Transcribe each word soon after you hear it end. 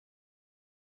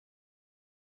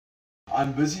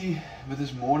I'm busy with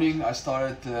this morning. I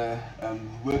started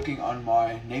working on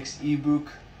my next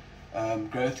ebook,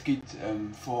 growth kit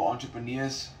for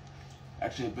entrepreneurs,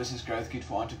 actually a business growth kit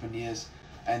for entrepreneurs,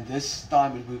 and this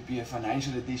time it would be a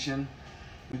financial edition.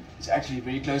 It's actually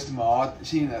very close to my heart,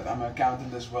 seeing that I'm an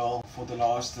accountant as well for the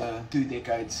last 2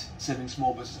 decades, serving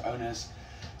small business owners.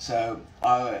 So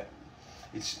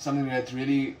it's something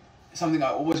I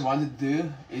always wanted to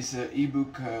do, is an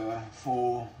ebook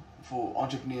for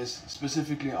entrepreneurs,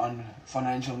 specifically on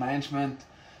financial management,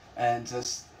 and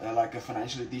just like a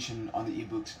financial edition on the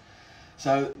ebooks.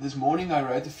 So this morning I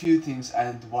wrote a few things,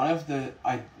 and one of the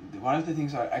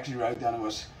things I actually wrote down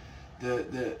was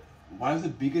one of the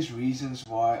biggest reasons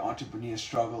why entrepreneurs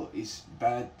struggle is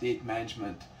bad debt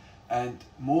management, and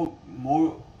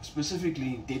more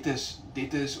specifically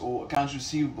debtors or accounts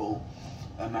receivable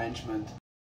management.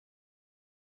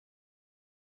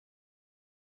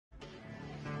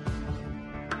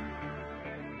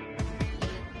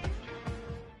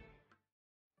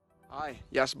 Hi,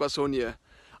 Jasper Basson here.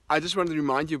 I just wanted to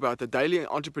remind you about the Daily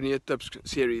Entrepreneur Tips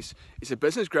series. It's a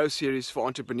business growth series for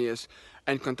entrepreneurs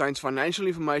and contains financial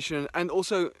information and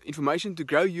also information to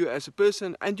grow you as a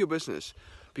person and your business,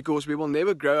 because we will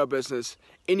never grow our business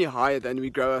any higher than we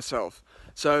grow ourselves.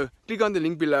 So click on the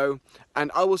link below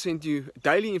and I will send you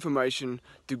daily information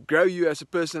to grow you as a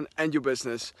person and your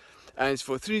business, and it's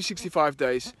for 365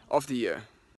 days of the year.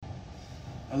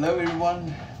 Hello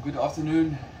everyone, good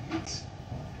afternoon. It's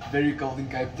very cold in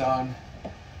Cape Town.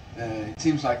 It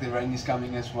seems like the rain is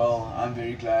coming as well. I'm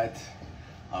very glad.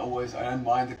 I don't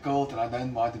mind the cold and I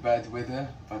don't mind the bad weather,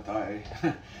 but I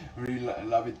really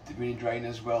love it when it rains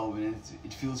as well, when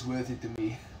it feels worth it to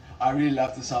me. I really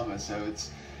love the summer, so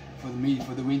it's for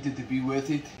the winter to be worth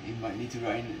it. It might need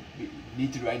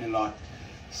to rain a lot.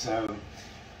 So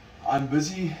I'm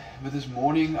busy with this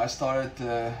morning. I started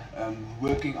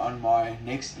working on my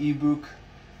next ebook,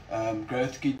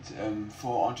 growth kit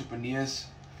for entrepreneurs,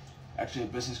 actually a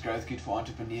business growth kit for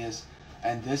entrepreneurs,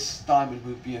 and this time it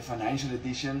would be a financial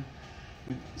edition.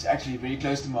 It's actually very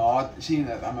close to my heart, seeing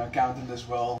that I'm an accountant as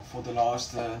well for the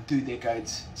last 2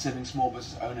 decades, serving small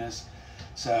business owners.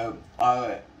 So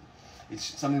it's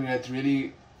something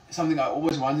I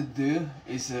always wanted to do,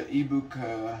 is an ebook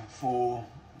for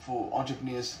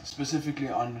entrepreneurs, specifically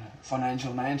on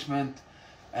financial management,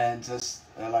 and just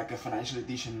like a financial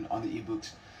edition on the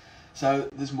ebooks. So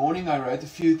this morning I wrote a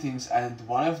few things, and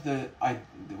one of the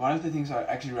things I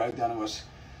actually wrote down was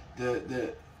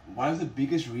one of the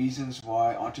biggest reasons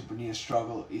why entrepreneurs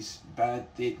struggle is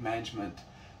bad debt management,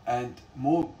 and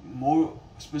more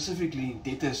specifically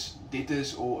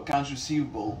debtors or accounts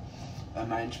receivable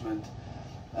management.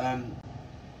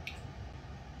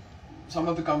 Some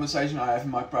of the conversation I have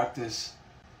in my practice,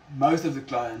 most of the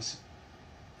clients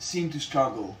seem to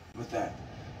struggle with that,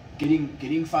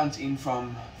 getting funds in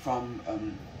from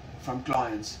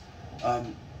clients.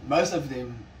 Most of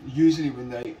them,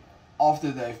 usually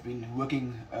after they've been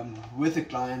working with a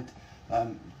client,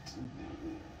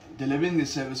 delivering the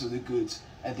service or the goods,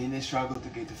 and then they struggle to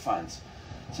get the funds.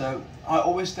 So I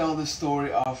always tell the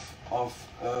story of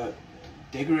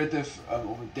decorative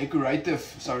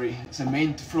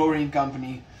cement flooring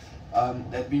company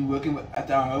that been working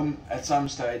at our home at some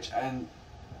stage, and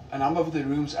a number of the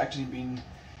rooms actually been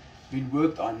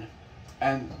worked on,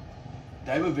 and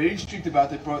they were very strict about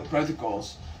their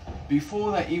protocols.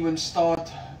 Before they even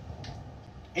start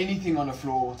anything on the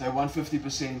floor, they want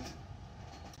 50%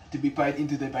 to be paid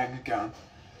into their bank account,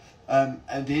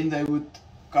 and then they would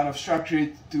kind of structure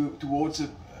it towards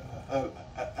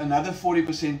another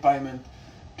 40% payment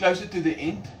closer to the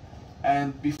end.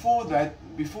 And before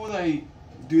they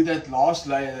do that last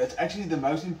layer, that's actually the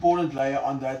most important layer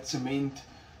on that cement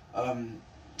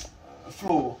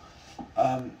floor,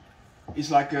 is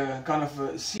like a kind of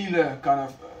a sealer,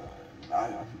 I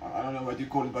don't know what you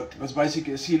call it, but it's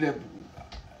basically a sealer.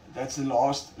 That's the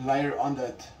last layer on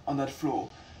that floor.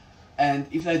 And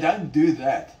if they don't do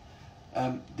that,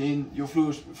 then your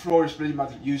floor is pretty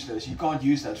much useless. You can't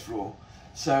use that floor.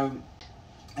 So,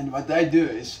 and what they do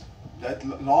is that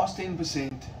last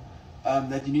 10%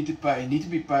 that you need to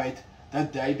be paid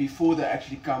that day before they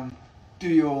actually come to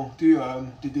your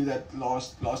home to do that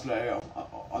last layer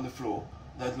on the floor,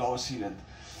 that last sealant.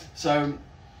 So,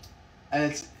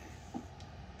 and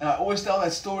I always tell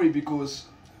that story because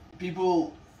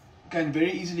people can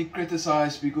very easily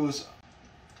criticize, because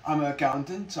I'm an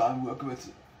accountant, so I work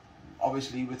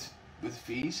obviously with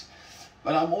fees,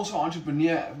 but I'm also an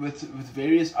entrepreneur with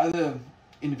various other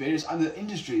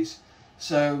industries.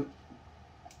 So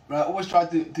but I always try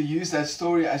to use that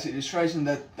story as an illustration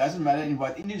that doesn't matter in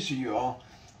what industry you are,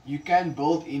 you can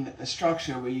build in a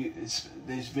structure where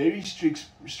there's very strict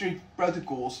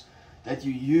protocols that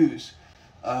you use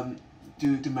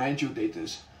to manage your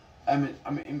debtors.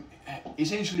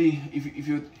 Essentially, if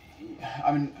you,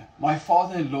 my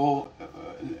father-in-law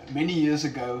many years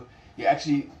ago, he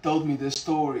actually told me this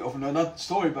story, of no, not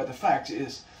story, but the fact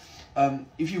is,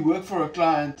 if you work for a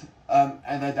client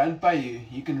and they don't pay you,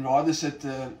 you can rather sit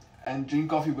and drink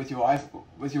coffee with your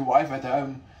wife at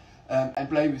home and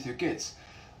play with your kids.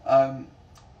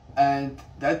 And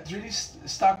that really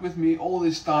stuck with me all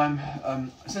this time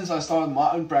since I started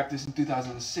my own practice in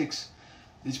 2006.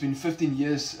 It's been 15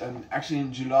 years, actually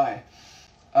in July.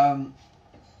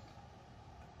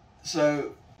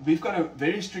 So we've got a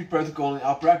very strict protocol in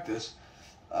our practice.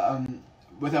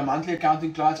 With our monthly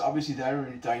accounting clients, obviously they're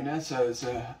a retainer, so it's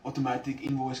an automatic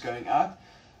invoice going out.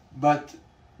 But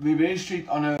we're very strict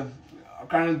on a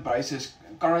current basis,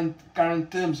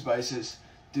 current terms basis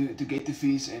to get the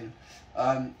fees in.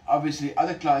 Obviously,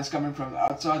 other clients coming from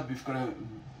outside, we've got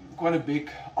quite a big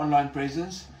online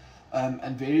presence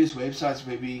and various websites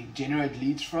where we generate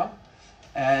leads from,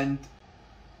 and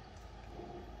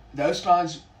those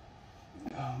clients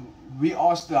we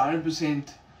ask the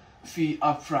 100% fee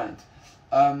up front.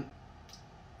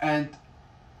 And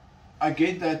I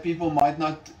get that people might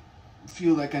not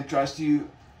feel they can trust you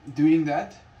doing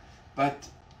that, but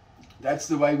that's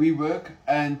the way we work,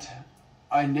 and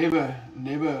I never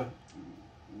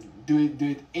do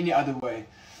it any other way.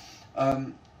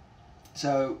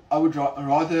 So I would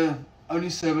rather only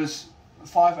service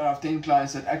 5 out of 10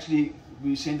 clients that actually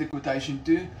we send a quotation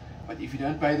to, but if you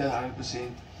don't pay that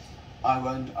 100%, I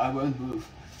won't move.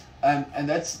 And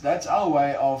that's our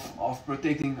way of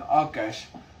protecting our cash.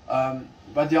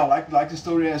 But yeah, like the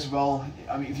story as well.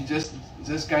 I mean, if you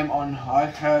just came on,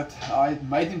 I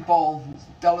made in Paul.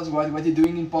 Tell us what you're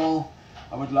doing in Paul.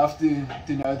 I would love to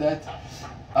know that.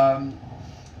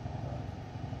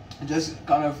 Just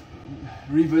kind of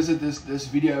revisit this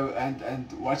video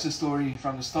and watch the story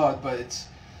from the start. But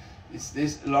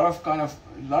there's a lot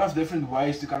of different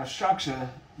ways to kind of structure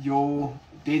your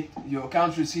debt, your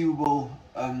accounts receivable,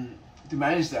 to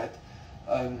manage that,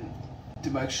 to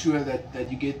make sure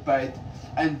that you get paid,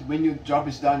 and when your job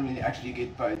is done, when you actually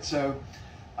get paid. So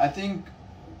I think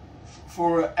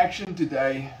for action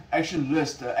today, action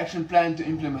list, action plan to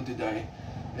implement today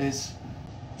is,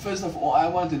 first of all, I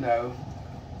want to know,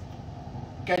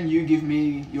 can you give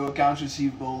me your accounts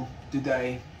receivable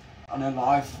today on a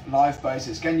live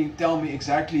basis? Can you tell me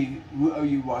exactly who owe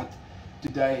you what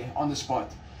today on the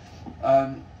spot?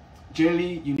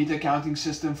 Generally, you need an accounting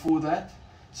system for that.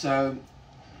 So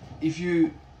if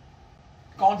you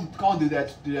can't do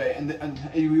that today, and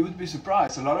you would be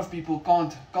surprised, a lot of people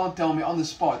can't tell me on the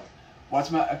spot what's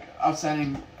my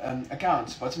outstanding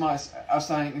accounts, what's my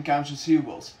outstanding accounts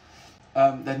receivables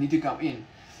that need to come in.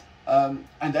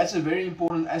 And that's a very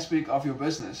important aspect of your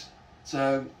business.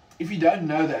 So if you don't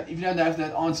know that, if you don't have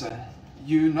that answer,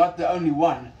 you're not the only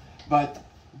one, but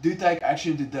do take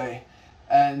action today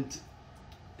and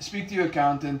speak to your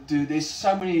accountant. There's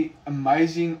so many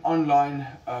amazing online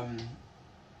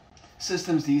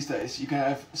systems these days. You can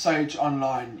have Sage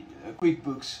Online,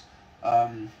 QuickBooks,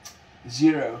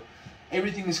 Xero.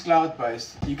 Everything is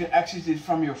cloud-based. You can access it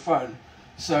from your phone.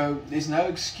 So there's no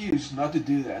excuse not to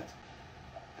do that.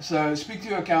 So speak to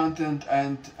your accountant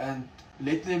and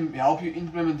let them help you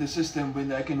implement the system when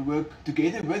they can work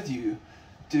together with you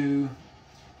to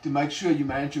make sure you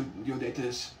manage your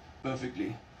debtors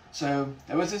perfectly. So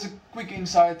that was just a quick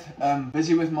insight.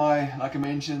 Busy with my, like I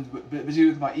mentioned, busy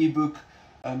with my ebook,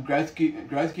 Growth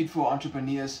Kit for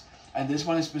Entrepreneurs, and this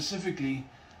one is specifically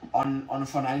on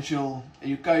financial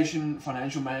education,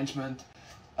 financial management.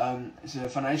 It's a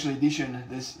financial edition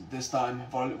this time,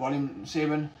 volume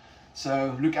 7.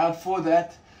 So look out for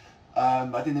that.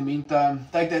 But in the meantime,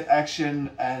 take that action,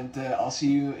 and I'll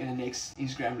see you in the next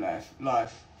Instagram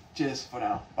live. Cheers for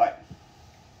now. Bye.